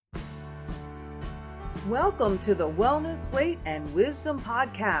Welcome to the Wellness, Weight, and Wisdom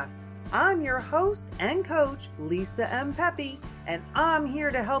Podcast. I'm your host and coach, Lisa M Pepe, and I'm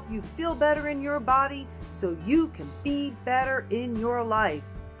here to help you feel better in your body so you can be better in your life.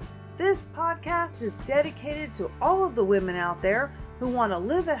 This podcast is dedicated to all of the women out there who want to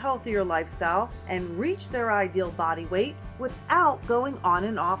live a healthier lifestyle and reach their ideal body weight without going on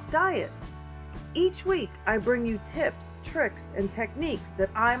and off diets. Each week, I bring you tips, tricks, and techniques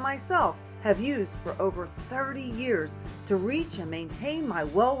that I myself have used for over 30 years to reach and maintain my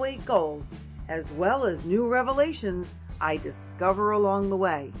well-weight goals, as well as new revelations I discover along the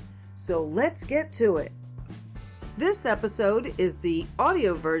way. So let's get to it. This episode is the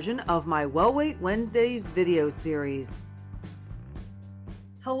audio version of my Well-Weight Wednesdays video series.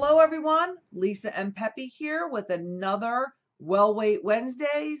 Hello everyone, Lisa M Pepe here with another Well-Weight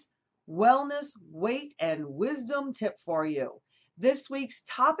Wednesdays wellness, weight, and wisdom tip for you. This week's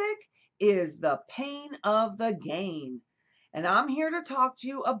topic is the pain of the gain. And I'm here to talk to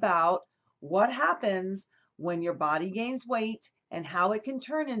you about what happens when your body gains weight and how it can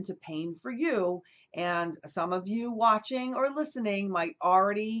turn into pain for you. And some of you watching or listening might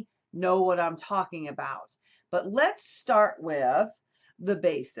already know what I'm talking about. But let's start with the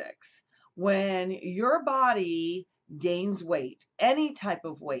basics. When your body gains weight, any type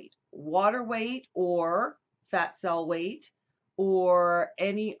of weight, water weight or fat cell weight, or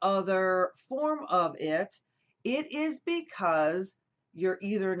any other form of it, it is because you're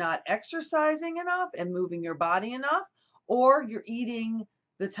either not exercising enough and moving your body enough, or you're eating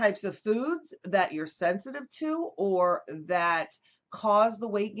the types of foods that you're sensitive to or that cause the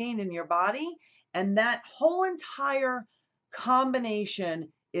weight gain in your body. And that whole entire combination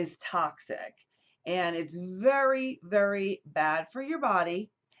is toxic. And it's very, very bad for your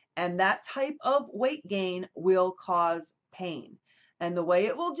body. And that type of weight gain will cause pain. And the way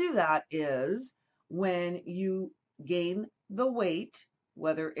it will do that is when you gain the weight,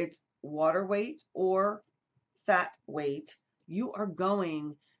 whether it's water weight or fat weight, you are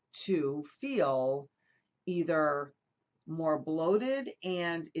going to feel either more bloated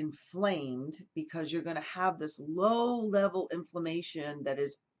and inflamed because you're going to have this low level inflammation that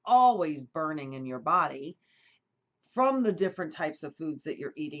is always burning in your body from the different types of foods that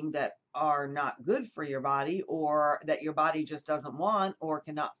you're eating that are not good for your body or that your body just doesn't want or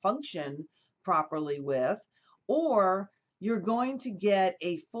cannot function properly with, or you're going to get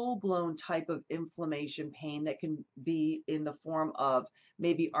a full-blown type of inflammation pain that can be in the form of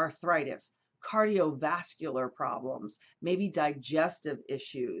maybe arthritis, cardiovascular problems, maybe digestive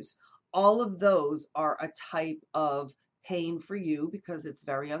issues. All of those are a type of pain for you because it's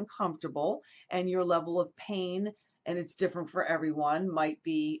very uncomfortable, and your level of pain, and it's different for everyone, might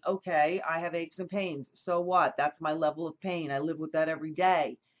be, okay, I have aches and pains. So what? That's my level of pain. I live with that every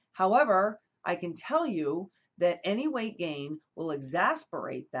day. However, I can tell you that any weight gain will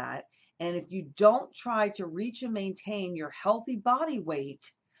exasperate that. And if you don't try to reach and maintain your healthy body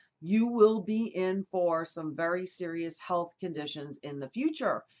weight, you will be in for some very serious health conditions in the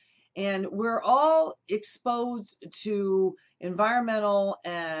future. And we're all exposed to environmental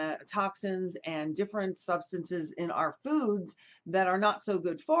toxins and different substances in our foods that are not so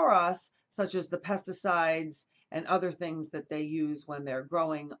good for us, such as the pesticides and other things that they use when they're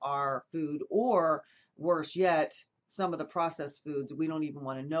growing our food, or worse yet, some of the processed foods. We don't even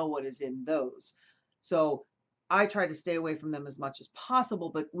want to know what is in those. So I try to stay away from them as much as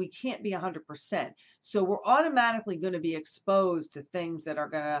possible, but we can't be 100%. So we're automatically going to be exposed to things that are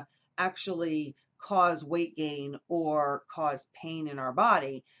going to actually cause weight gain or cause pain in our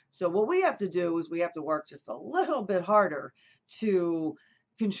body. So what we have to do is we have to work just a little bit harder to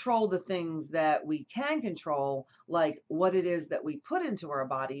control the things that we can control, like what it is that we put into our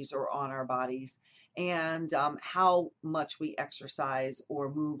bodies or on our bodies, and how much we exercise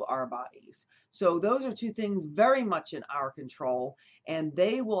or move our bodies. So those are two things very much in our control, and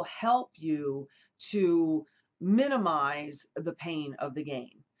they will help you to minimize the pain of the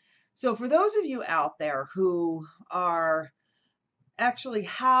gain. So for those of you out there who are actually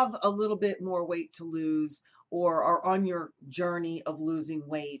have a little bit more weight to lose or are on your journey of losing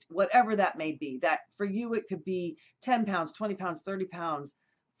weight, whatever that may be, that for you it could be 10 pounds, 20 pounds, 30 pounds,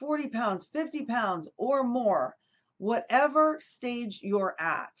 40 pounds, 50 pounds or more, whatever stage you're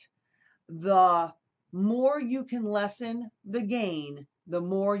at, the more you can lessen the gain, the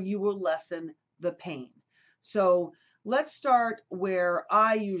more you will lessen the pain. So let's start where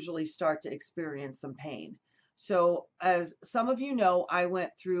I usually start to experience some pain. So as some of you know, I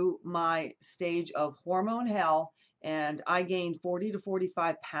went through my stage of hormone hell and I gained 40 to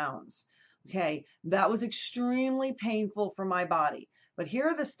 45 pounds. Okay, that was extremely painful for my body. But here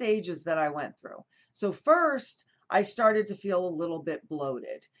are the stages that I went through. So first, I started to feel a little bit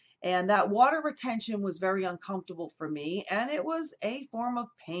bloated. And that water retention was very uncomfortable for me. And it was a form of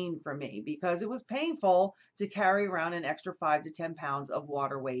pain for me because it was painful to carry around an extra 5 to 10 pounds of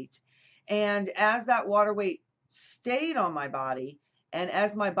water weight. And as that water weight stayed on my body, and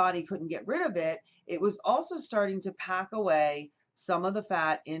as my body couldn't get rid of it, it was also starting to pack away some of the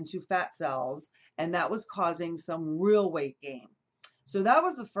fat into fat cells. And that was causing some real weight gain. So that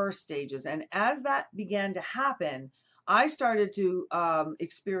was the first stages. And as that began to happen, I started to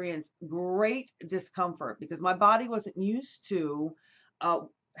experience great discomfort because my body wasn't used to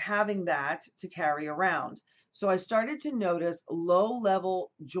having that to carry around. So I started to notice low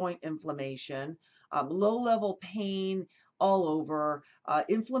level joint inflammation, low level pain all over,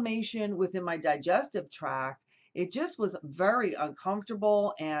 inflammation within my digestive tract. It just was very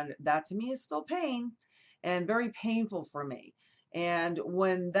uncomfortable. And that to me is still pain and very painful for me. And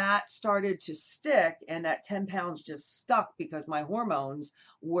when that started to stick and that 10 pounds just stuck because my hormones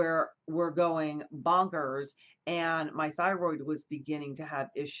were going bonkers and my thyroid was beginning to have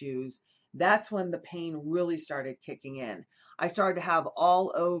issues, that's when the pain really started kicking in. I started to have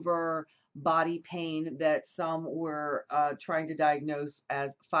all over body pain that some were trying to diagnose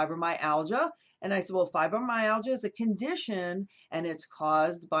as fibromyalgia. And I said, well, fibromyalgia is a condition and it's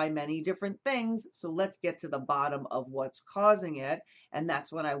caused by many different things. So let's get to the bottom of what's causing it. And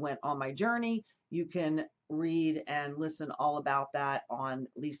that's when I went on my journey. You can read and listen all about that on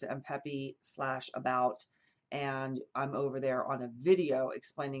Lisa M Pepe /about. And I'm over there on a video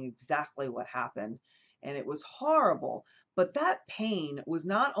explaining exactly what happened. And it was horrible. But that pain was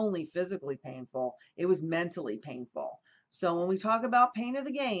not only physically painful, it was mentally painful. So when we talk about pain of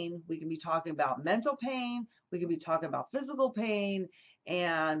the gain, we can be talking about mental pain, we can be talking about physical pain,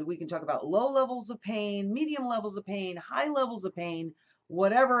 and we can talk about low levels of pain, medium levels of pain, high levels of pain,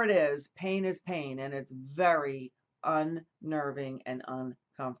 whatever it is pain, and it's very unnerving and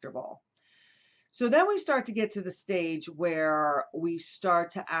uncomfortable. So then we start to get to the stage where we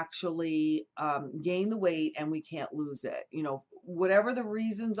start to actually gain the weight and we can't lose it. You know, whatever the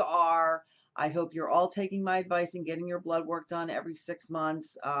reasons are, I hope you're all taking my advice and getting your blood work done every 6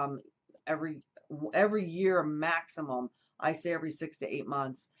 months, every year maximum. I say every 6 to 8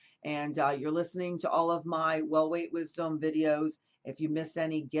 months. And you're listening to all of my Well Weight Wisdom videos. If you miss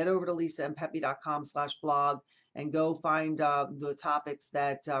any, get over to lisampepe.com/blog and go find the topics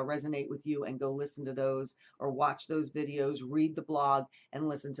that resonate with you and go listen to those or watch those videos, read the blog, and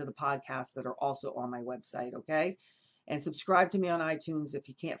listen to the podcasts that are also on my website, okay? And subscribe to me on iTunes if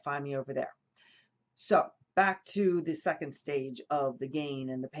you can't find me over there. So back to the second stage of the gain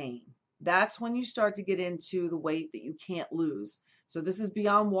and the pain. That's when you start to get into the weight that you can't lose. So this is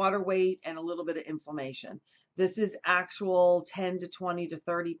beyond water weight and a little bit of inflammation. This is actual 10 to 20 to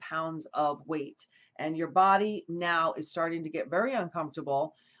 30 pounds of weight. And your body now is starting to get very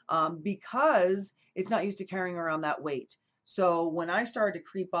uncomfortable because it's not used to carrying around that weight. So when I started to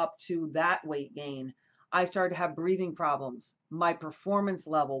creep up to that weight gain, I started to have breathing problems. My performance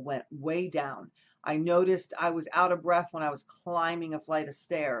level went way down. I noticed I was out of breath when I was climbing a flight of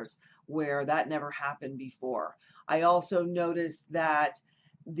stairs, where that never happened before. I also noticed that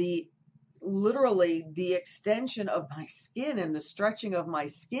literally the extension of my skin and the stretching of my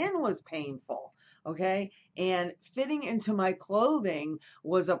skin was painful. Okay. And fitting into my clothing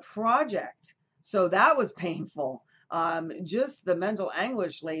was a project. So that was painful. Just the mental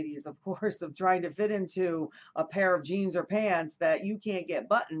anguish, ladies, of course, of trying to fit into a pair of jeans or pants that you can't get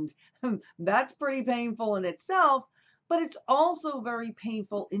buttoned. That's pretty painful in itself, but it's also very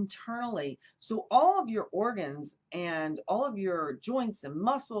painful internally. So all of your organs and all of your joints and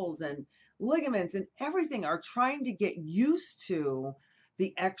muscles and ligaments and everything are trying to get used to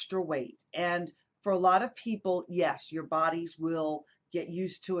the extra weight. And for a lot of people, yes, your bodies will get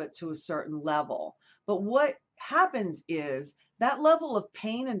used to it to a certain level. But what happens is that level of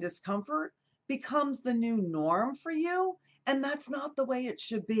pain and discomfort becomes the new norm for you. And that's not the way it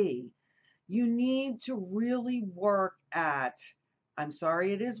should be. You need to really work at, I'm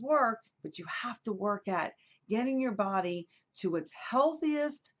sorry it is work, but you have to work at getting your body to its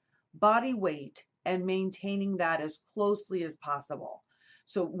healthiest body weight and maintaining that as closely as possible.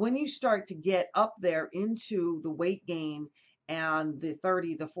 So when you start to get up there into the weight gain and the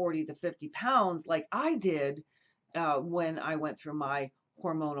 30, the 40, the 50 pounds, like I did when I went through my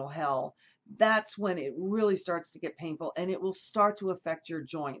hormonal hell, that's when it really starts to get painful and it will start to affect your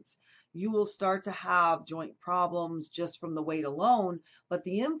joints. You will start to have joint problems just from the weight alone, but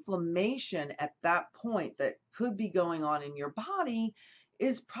the inflammation at that point that could be going on in your body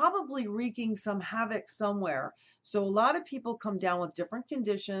is probably wreaking some havoc somewhere. So a lot of people come down with different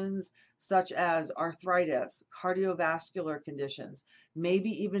conditions such as arthritis, cardiovascular conditions, maybe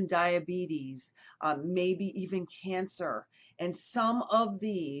even diabetes, maybe even cancer. And some of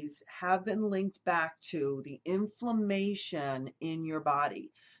these have been linked back to the inflammation in your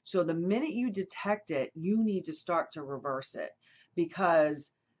body. So the minute you detect it, you need to start to reverse it,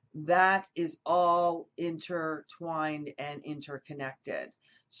 because that is all intertwined and interconnected.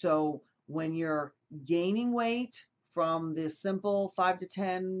 So when you're gaining weight from the simple 5 to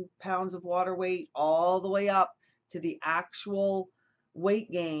 10 pounds of water weight all the way up to the actual weight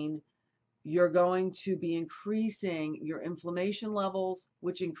gain, you're going to be increasing your inflammation levels,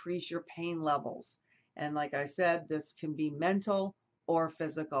 which increase your pain levels. And like I said, this can be mental or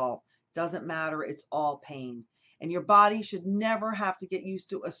physical. Doesn't matter, it's all pain. And your body should never have to get used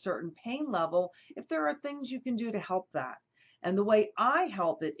to a certain pain level if there are things you can do to help that. And the way I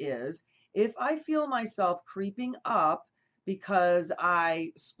help it is if I feel myself creeping up because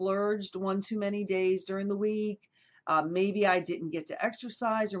I splurged one too many days during the week, maybe I didn't get to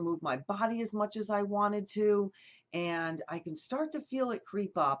exercise or move my body as much as I wanted to, and I can start to feel it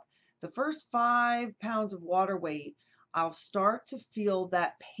creep up. The first 5 pounds of water weight, I'll start to feel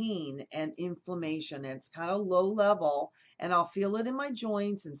that pain and inflammation. And it's kind of low level, and I'll feel it in my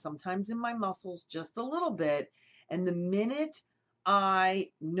joints and sometimes in my muscles just a little bit. And the minute I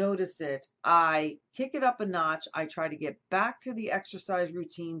notice it, I kick it up a notch. I try to get back to the exercise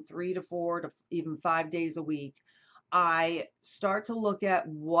routine 3 to 4 to even 5 days a week. I start to look at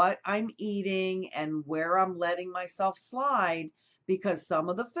what I'm eating and where I'm letting myself slide, because some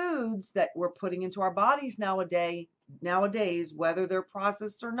of the foods that we're putting into our bodies nowadays, whether they're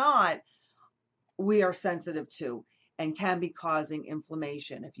processed or not, we are sensitive to and can be causing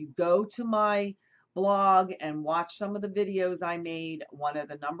inflammation. If you go to my blog and watch some of the videos I made, one of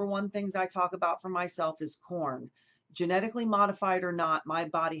the number one things I talk about for myself is corn. Genetically modified or not, my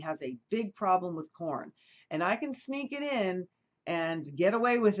body has a big problem with corn. And I can sneak it in and get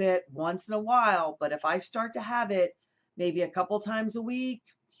away with it once in a while. But if I start to have it maybe a couple times a week,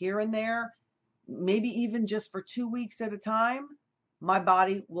 here and there, maybe even just for 2 weeks at a time, my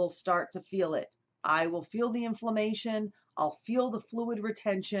body will start to feel it. I will feel the inflammation, I'll feel the fluid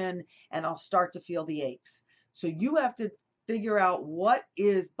retention, and I'll start to feel the aches. So you have to figure out what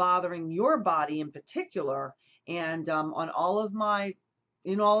is bothering your body in particular. And in all of my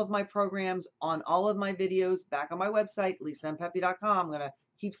programs, on all of my videos, back on my website, lisampepe.com, I'm going to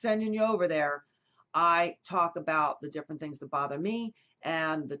keep sending you over there. I talk about the different things that bother me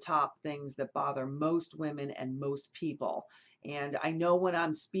and the top things that bother most women and most people. And I know when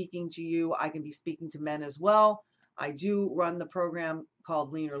I'm speaking to you, I can be speaking to men as well. I do run the program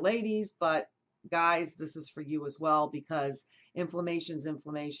called Leaner Ladies, but guys, this is for you as well, because inflammation's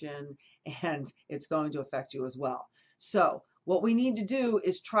inflammation and it's going to affect you as well. So what we need to do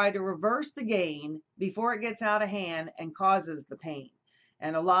is try to reverse the gain before it gets out of hand and causes the pain.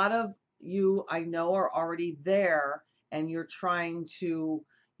 And a lot of you, I know, are already there, and you're trying to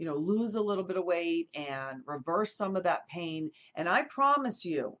lose a little bit of weight and reverse some of that pain. And I promise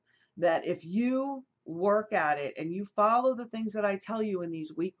you that if you work at it and you follow the things that I tell you in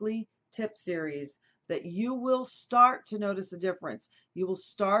these weekly tip series, that you will start to notice a difference. You will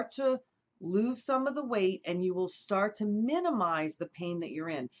start to lose some of the weight, and you will start to minimize the pain that you're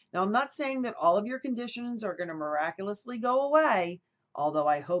in. Now, I'm not saying that all of your conditions are going to miraculously go away, although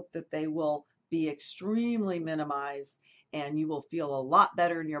I hope that they will be extremely minimized and you will feel a lot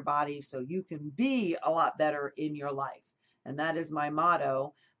better in your body so you can be a lot better in your life. And that is my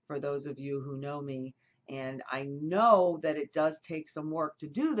motto for those of you who know me. And I know that it does take some work to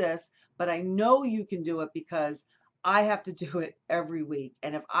do this, but I know you can do it because I have to do it every week.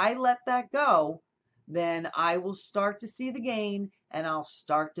 And if I let that go, then I will start to see the gain and I'll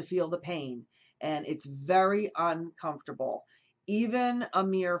start to feel the pain. And it's very uncomfortable. Even a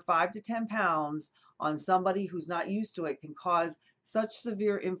mere 5 to 10 pounds on somebody who's not used to it can cause such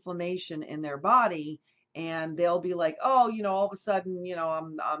severe inflammation in their body, and they'll be like, oh, all of a sudden,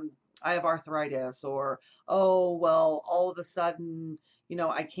 I have arthritis, or oh, well, all of a sudden,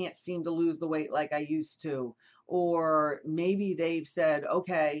 I can't seem to lose the weight like I used to. Or maybe they've said,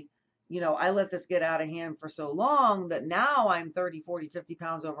 okay, I let this get out of hand for so long that now I'm 30, 40, 50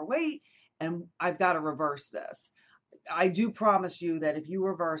 pounds overweight and I've got to reverse this. I do promise you that if you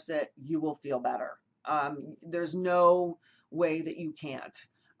reverse it, you will feel better. There's no way that you can't,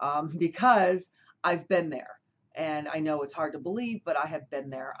 because I've been there. And I know it's hard to believe, but I have been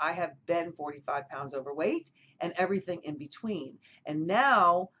there. I have been 45 pounds overweight and everything in between. And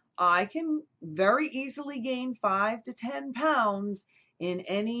now I can very easily gain 5 to 10 pounds in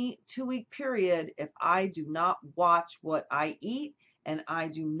any 2-week period, if I do not watch what I eat and I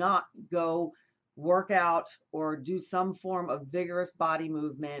do not go work out or do some form of vigorous body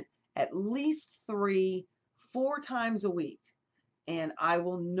movement at least 3-4 times a week, and I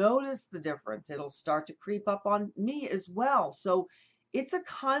will notice the difference. It'll start to creep up on me as well. So it's a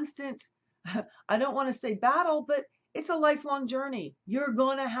constant, I don't want to say battle, but it's a lifelong journey. You're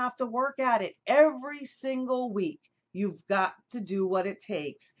going to have to work at it every single week. You've got to do what it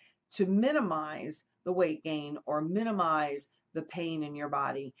takes to minimize the weight gain or minimize the pain in your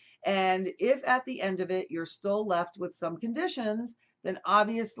body. And if at the end of it, you're still left with some conditions, then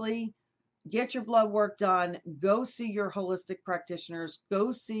obviously get your blood work done, go see your holistic practitioners,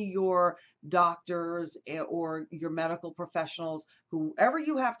 go see your doctors or your medical professionals, whoever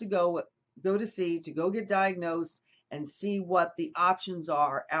you have to go to see to go get diagnosed and see what the options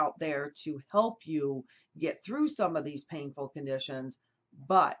are out there to help you get through some of these painful conditions.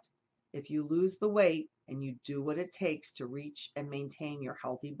 But if you lose the weight and you do what it takes to reach and maintain your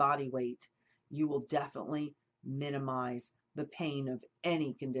healthy body weight, you will definitely minimize the pain of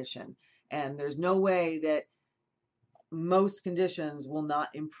any condition. And there's no way that most conditions will not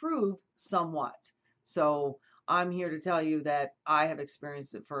improve somewhat. So I'm here to tell you that I have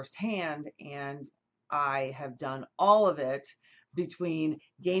experienced it firsthand, and I have done all of it between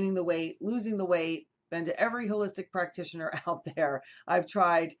gaining the weight, losing the weight, been to every holistic practitioner out there. I've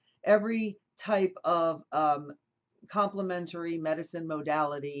tried every type of complementary medicine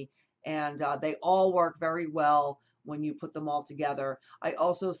modality, and they all work very well when you put them all together. I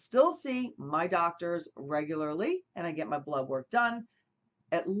also still see my doctors regularly, and I get my blood work done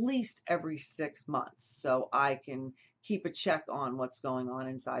at least every 6 months, so I can keep a check on what's going on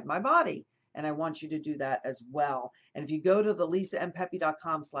inside my body. And I want you to do that as well. And if you go to the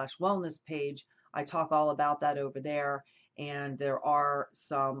lisampepe.com/wellness page, I talk all about that over there. And there are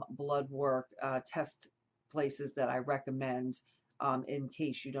some blood work test places that I recommend in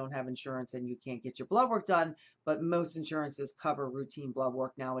case you don't have insurance and you can't get your blood work done. But most insurances cover routine blood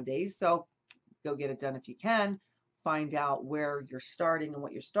work nowadays. So go get it done if you can. Find out where you're starting and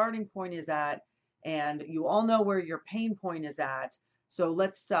what your starting point is at. And you all know where your pain point is at. So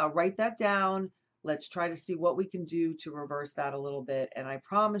let's write that down. Let's try to see what we can do to reverse that a little bit. And I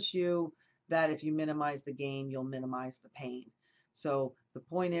promise you that if you minimize the gain, you'll minimize the pain. So the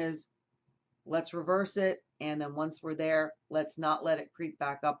point is, let's reverse it. And then once we're there, let's not let it creep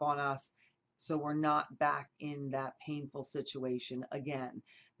back up on us, so we're not back in that painful situation again.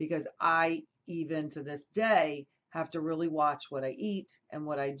 Because I, even to this day, have to really watch what I eat and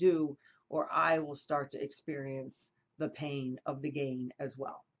what I do, or I will start to experience the pain of the gain as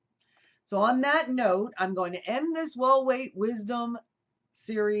well. So on that note, I'm going to end this Well Weight Wisdom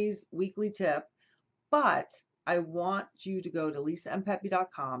series weekly tip, but I want you to go to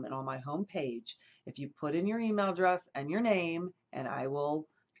lisampepe.com, and on my homepage, if you put in your email address and your name, and I will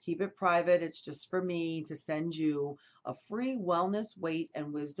keep it private, it's just for me to send you a free wellness, weight,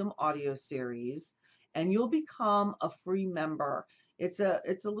 and wisdom audio series, and you'll become a free member. It's a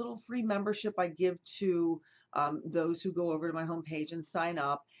little free membership I give to those who go over to my homepage and sign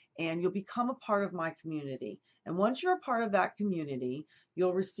up, and you'll become a part of my community. And once you're a part of that community,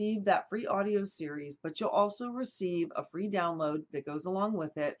 you'll receive that free audio series, but you'll also receive a free download that goes along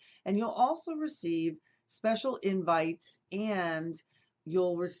with it. And you'll also receive special invites, and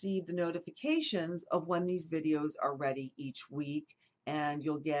you'll receive the notifications of when these videos are ready each week. And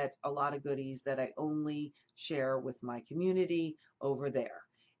you'll get a lot of goodies that I only share with my community over there.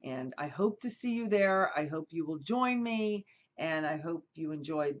 And I hope to see you there. I hope you will join me, and I hope you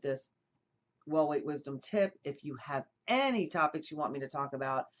enjoyed this Well Weight Wisdom tip. If you have any topics you want me to talk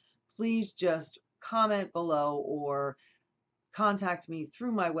about, please just comment below or contact me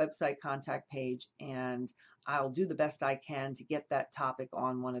through my website contact page, and I'll do the best I can to get that topic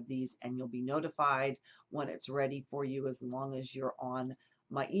on one of these, and you'll be notified when it's ready for you, as long as you're on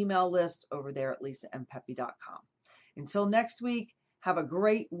my email list over there at lisampepe.com. Until next week, have a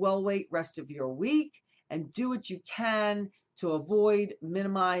great well weight rest of your week, and do what you can to avoid,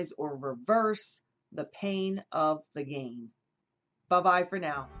 minimize, or reverse the pain of the gain. Bye-bye for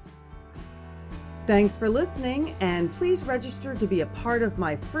now. Thanks for listening, and please register to be a part of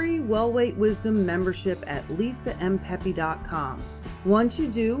my free Well Weight Wisdom membership at lisampepe.com. Once you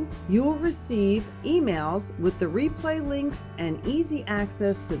do, you will receive emails with the replay links and easy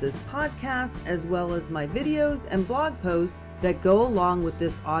access to this podcast, as well as my videos and blog posts that go along with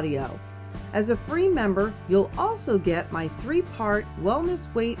this audio. As a free member, you'll also get my 3-part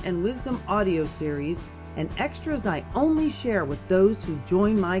Wellness, Weight, and Wisdom audio series and extras I only share with those who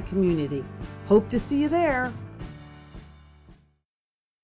join my community. Hope to see you there.